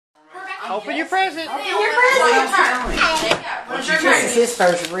Open your present. Open your present. This is his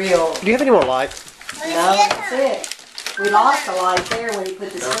first real. Do you have any more light? No, that's it. We lost a light there when he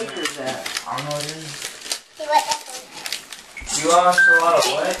put the speakers up. I don't know what it is. You lost a lot of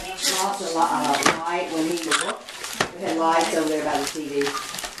what? We lost a light when he was. We had lights over there by the TV.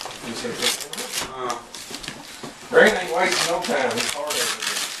 Grant ain't wasting no time. He's hard at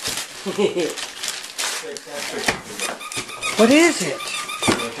it. What is it?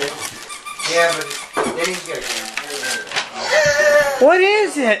 Yeah, but then he's got What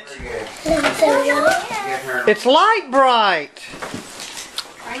is it? It's light bright.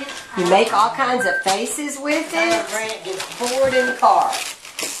 You make all kinds of faces with it. Grant gets bored in the car.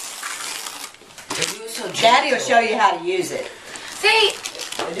 Daddy will show you how to use it. See?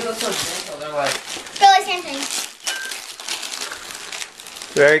 They do look so gentle. They're like. Really something.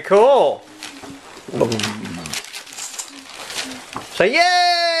 Very cool. Say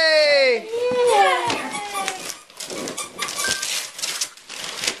yay!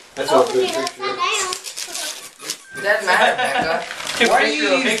 That's all good picture. It doesn't matter, Becca. Why do you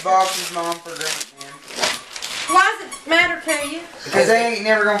use boxes, Mom, for Grant, man? Why does it matter to you? Because they ain't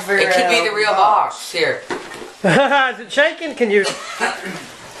never gonna figure it out. It could be the real box. Here. Is it shaking? Can you?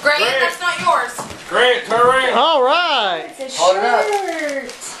 Grant, that's not yours. Grant, turn around. All right. It's a Hold it up.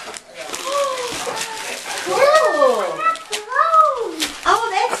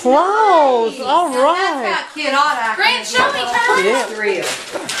 Oh, that's Clothes. nice. All right. That's how kid ought to. Grant, show me, Charlie. Yeah. It's real.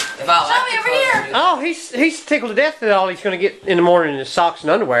 If I Show me over here. Oh, he's tickled to death that all he's going to get in the morning is socks and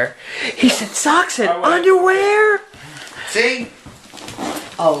underwear. He said socks and underwear. See?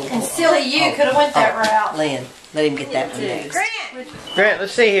 Oh. And silly you could have went that route. Lynn, let him get that one next. Grant. Grant,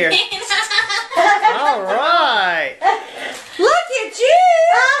 let's see here. All right. Look at you!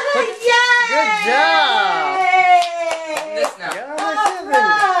 Good job. This now.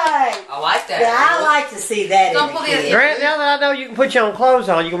 Right. I like that. Yeah, I like to see that Don't in pull a the kid. Grant, now that I know you can put your own clothes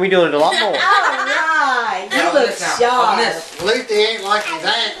on, you're going to be doing it a lot more. All right. You Open look this now. Open sharp. this. Lucy ain't like his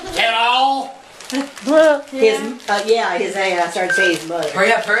aunt at all. His, yeah, his aunt. I started saying his mother.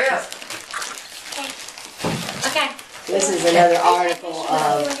 Hurry up, hurry up. Okay. This is another article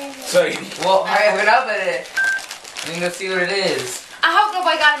of. Say, Well, I haven't opened it. You can go see what it is. I hope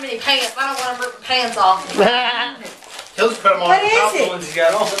nobody got him any pants. I don't want to rip the pants off. he'll just put them on What the is top it? ones he's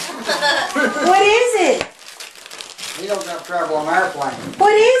got on. What is it? He don't have trouble on airplane.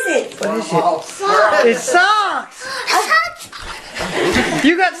 What is it? What is it? It's socks.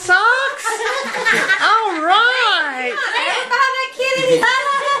 You got socks? All right. That kid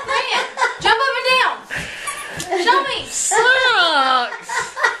jump up and down. Show me. Socks.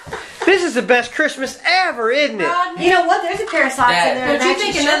 This is the best Christmas ever, isn't it? You know what? There's a pair of socks in there. Don't you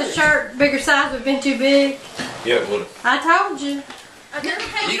think another shirt, bigger size, would have been too big? Yeah, it would have. I told you.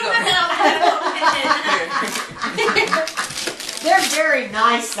 You don't have They're very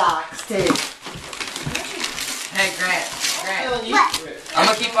nice socks too. Hey, Grant. I'm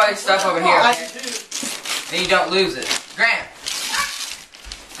gonna keep all your stuff over here. Okay? Then you don't lose it. Grant.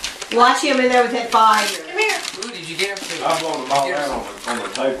 Watch him in there with that fire. Come here. Ooh, did you get him too? I blown them all down on the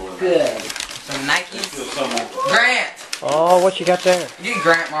table. Good. Some Nikes. Still some on. Grant. Oh, what you got there? You get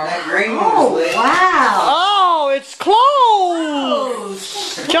Grant, Mom. That green one Oh, was lit. wow. Oh, it's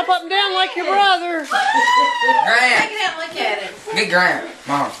clothes. Jump up and down like your brother. Take Grant. it out and look at it. Get Grant,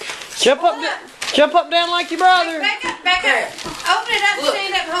 Mom. Jump up down like your brother. Back up, back up. Open it up and Look.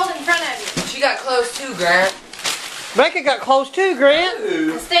 stand up and hold it in front of you. She got clothes too, Grant. Becca got clothes too, Grant.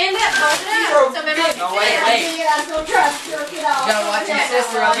 Stand up, hold it up. So maybe I can No, see it. wait. I was going to try to jerk it off. You gotta watch your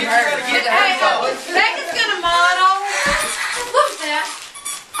sister on her. Get the Hey, house off. Becca's gonna model. Look at that.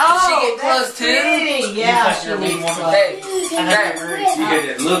 Did she get clothes too? Yeah, she needs clothes. Hey, Grant. You get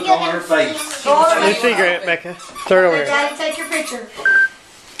that look on her face. Let's see, Grant, Becca. Turn over here. Daddy, take your picture.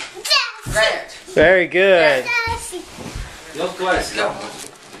 Grant. Very good. No glasses. Go.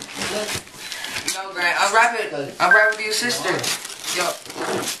 No, Grant. Unwrap it. Unwrap it to your sister. Yo.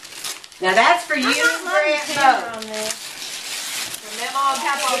 Now that's for you and Grant both. On there. Mamaw and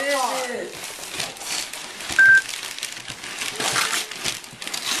Papaw.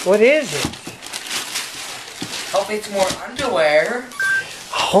 What is it? Hope it's more underwear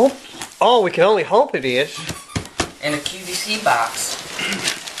Hope. Oh, we can only hope it is. in a QVC box.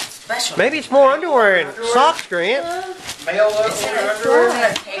 Special. Maybe it's more underwear and socks, Grant. Mail up It's in on a, underwear. it's in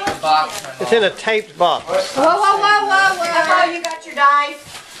a taped box. my It's in mom. a taped box. Whoa, whoa, whoa, whoa, whoa. Papaw, you got your knife?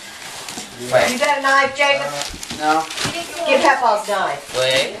 Wait. You got a knife, Jacob? No. Give Papaw's knife.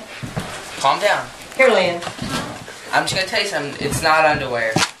 Wait. Calm down. Here, Lynn. I'm just gonna tell you something. It's not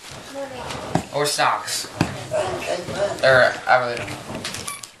underwear. Or socks. Or, I really don't.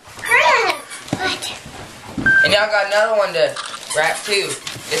 And y'all got another one to wrap too.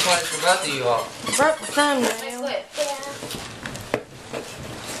 This one is for both of you all. Broke the thumbnail. Split.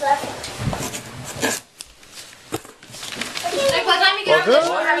 Nicholas, let me get over this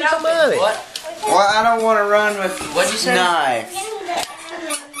one. Have it open. What? Well, I don't want to run with What'd you say? knife.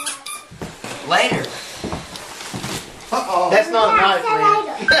 Later. That's not a knife, man. I was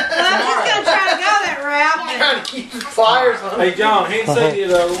just gonna try to go that route. Trying to keep the pliers on. Hey, John, he ain't seen you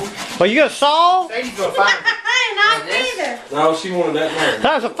though. Well, you got a saw? Sadie's gonna find it. Not either. No, she wanted that man.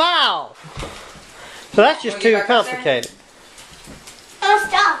 That was a foul. So that's just Wanna get too back up there? complicated. Oh,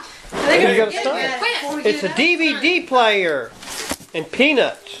 stop. You gotta start. Quit. It's a DVD player and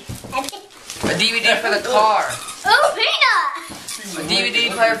peanuts. A DVD for the car. Oh, peanut. A DVD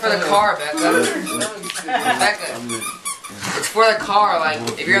player for the car, Becca. Becca. It's for the car, like,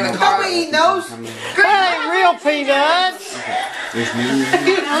 if you're in the car. Nobody eating those. Hey, real peanuts! Hey,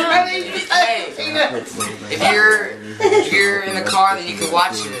 if you're in the car, then you can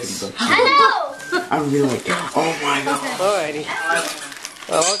watch this. I know. I'm really like, oh my god. Alrighty.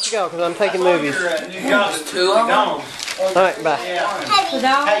 I'll let you go because I'm taking movies. Two of them? Alright, bye.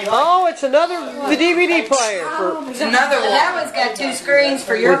 Oh, it's another DVD player It's another one. That one's got 2 screens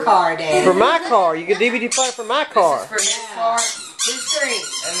for your car, Dad. for my car. You get DVD player for my car. For his car, 2 screens.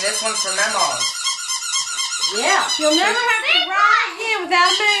 and this one's for Mamaw. Yeah. You'll never have to ride again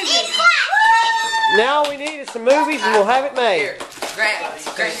without a movie. Now we need is some movies and we'll have it made. Here, Grant,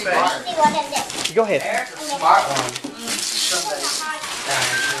 smart. You go ahead. Eric's a smart one.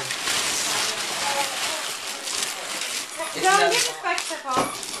 It's Don't another get the one. spectacle.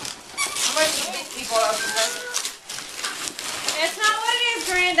 How much do these people else It's not what it is,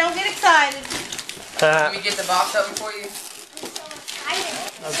 Grant. Don't get excited. Let me get the box open for you.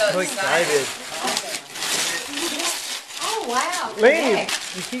 I'm so excited. Oh, wow. Man,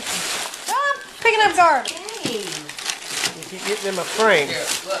 you keep Oh, I'm picking up garbage. getting in my frame. Here,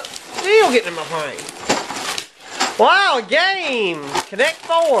 look. Still getting in my frame. Wow, a game. Connect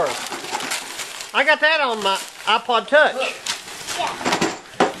 4. I got that on my iPod Touch.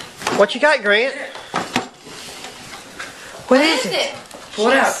 What you got, Grant? What is it? Pull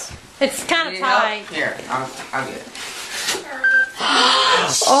it out. It's kind of Need help? tight. Here, I'll get it.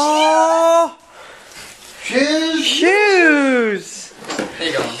 Oh, Shoes. shoes. There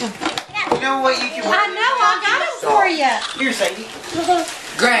you go. You know what you can wear? I know. I got it for you. Here, Sadie.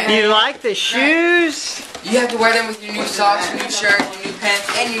 Grant, You like the shoes? you have to wear them with your new socks, your new shirt, your new pants,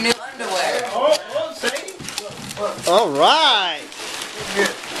 and your new underwear. Oh, Sadie. All right. Okay.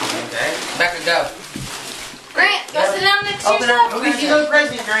 Becca, go. Grant, go sit down next to Open yourself. up. Go get you those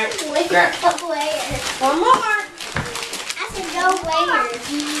presents, Grant. Grant. One more. I said go where?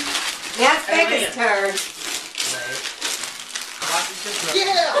 Now it's Becca's turn. Watch this just Yeah.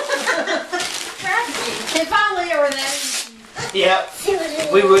 If only or that. Yep.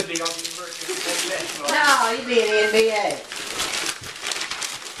 We would be on the university. No, you'd be in the NBA.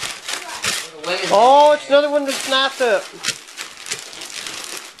 Oh, it's another one that's knifed up.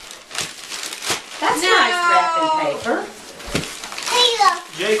 That's nice wrapping paper.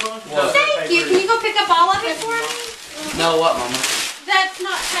 Jake wants to know Thank you. Can you go pick up all of it for me? No, what, Mama? That's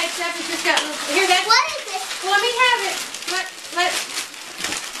not taped up. It's just got little. Here, that's. What is this? Well, let me have it. Let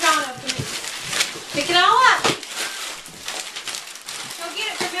John open it. Pick it all up. Go get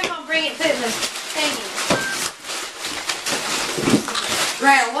it from him. I'll bring it to the thingy.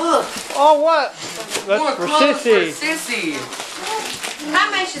 Grant, look. Oh, what? More That's for clothes Sissy. For Sissy. I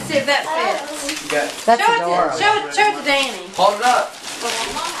may should see if that fits. That's Show adorable. it to Danny. Hold it up. What?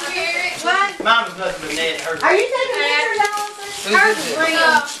 Mine was nothing but dead. Hers. Are you taking pictures, Allison? Who's Hers this? is green. I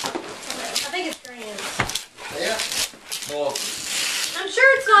think it's green. Well, I'm sure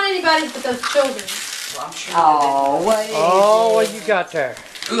it's not anybody's but those children. I'm sure. Oh, what is Oh, what it? you got there?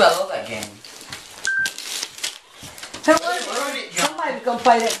 Ooh, I love that game. Who was it? Somebody's gonna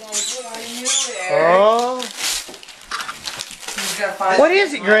play that game. Oh, He's gonna find what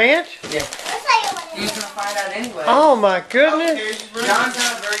is it, Grant? He was gonna find out anyway. Oh my goodness. John's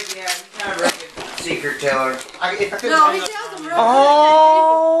not a very good, he's not a very good secret teller. If I couldn't No, find he out- tells them real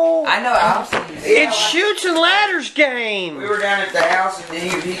Oh, I know Allison. it's shoots and ladders game. We were down at the house and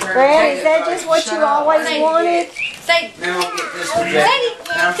then he turned Grant, to is that just what you always wanted? Say, Now I'll get this for Jake.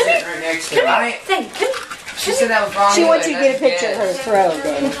 Now I'm sitting right next to him. say, come She said that was wrong. She wants you anyway, to get a picture of her that's throat,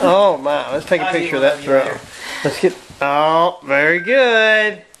 Daddy. Oh my, let's take a picture of that throw. Let's get, oh, very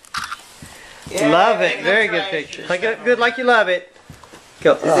good. Yeah, Love it, ain't very no good trash. picture. Take it good like you love it.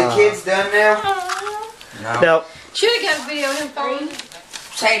 Go. Is the kids done now? No. No, should have got a video of him throwing.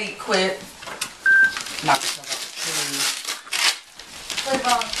 Sadie, quit. Knock yourself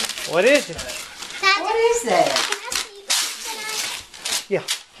what is it? What is that? Yeah.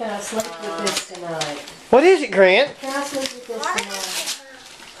 Can I sleep with this tonight? What is it, Grant? Can I sleep with this tonight?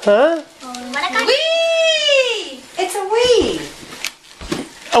 Huh? Wee! It's a Wii.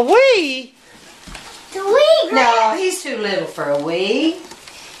 A Wii? No, he's too little for a Wii.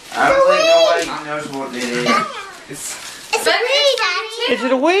 I don't think nobody knows what it is. It's a Wii, Daddy. Is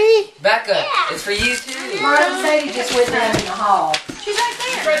it a Wii? Becca, it's for you too. Mom said he just went down in the hall. She's right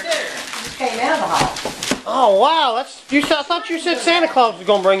there. Right there. Just came out of the hall. Oh wow, I thought you said Santa Claus was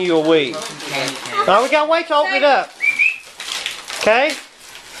gonna bring you a Wii. Now we gotta wait to open it up. Okay?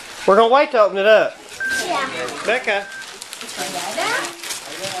 We're gonna wait to open it up. Yeah. Becca,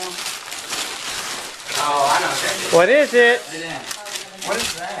 Oh, I know what that is. what is it? What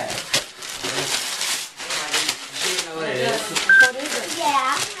is that? You know what it is.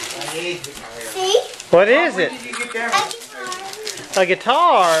 Yeah. See? What is it? Where did you get that A A from?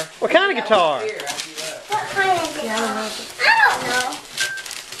 guitar? What kind of guitar? Here, after you left. What kind of guitar? I don't know.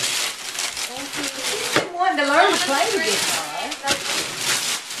 He wanted to learn to play the guitar.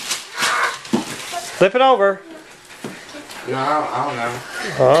 Flip it over. No, I don't know.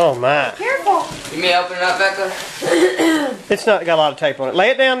 Oh my. Careful. You may open it up, Becca? It's not got a lot of tape on it. Lay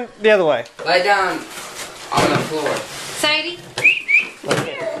it down the other way. Lay it down on the floor. Sadie. Will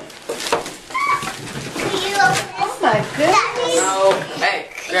you open Oh my goodness. No. Hey,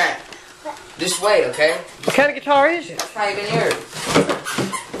 Grant. Just wait, okay? What kind of guitar is it? It's not even yours.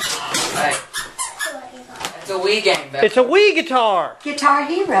 Hey, it's a Wii game, Becca. It's a Wii guitar. Guitar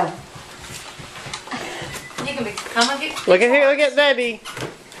Hero. You can come and get. Look at here, look at Daddy.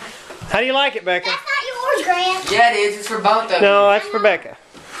 How do you like it, Becca? That's not yours, Grant. Yeah, it is. It's for both of them. No, that's for Becca.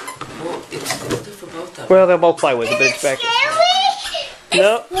 Well, it's for both of them. Well, they'll both play with it, but Is it's it Becca. scary?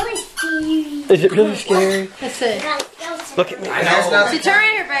 No. It's really scary. Is it really scary? Let's see. Look at me. I know. So turn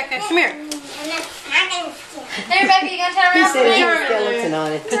around here, Becca. Come here. There, Becca, you gotta turn He around said for he me. had a skeleton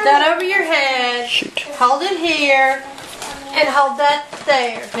on it. Put that over your head. Shoot. Hold it here. And hold that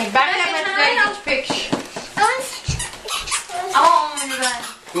there. Now back up and take each picture. Oh,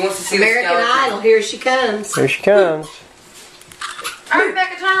 Who wants to see American the skeleton? Idol, here she comes. Here she comes. Alright,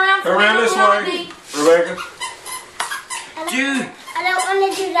 Becca, turn around for me. Around this way. Rebecca. Dude, I don't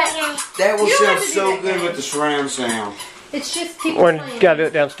want to do that game. That will You don't sound have to do so that, good guys. with the surround sound. It's just people We're playing. gotta do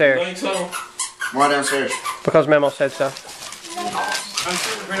it downstairs Think so? Why downstairs? because Memo said so. I'm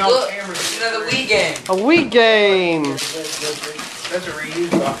sure to bring all look, the cameras. it's another Wii game. A Wii game. That's a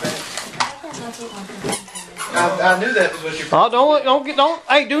reuse off that. I knew that was what you. Oh, don't.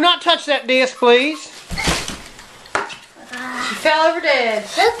 Hey, do not touch that disc, please. She fell over dead.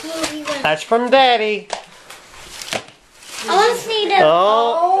 This movie was. That's from Daddy. I want to see the.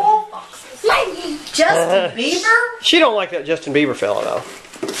 Oh, Justin Bieber? she don't like that Justin Bieber fella though.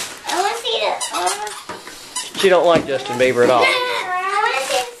 I want to see the. She don't like Justin Bieber at all. I want to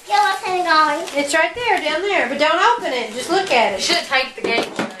see the skeleton going. It's right there, down there. But don't open it. Just look at it. Should have taped the game.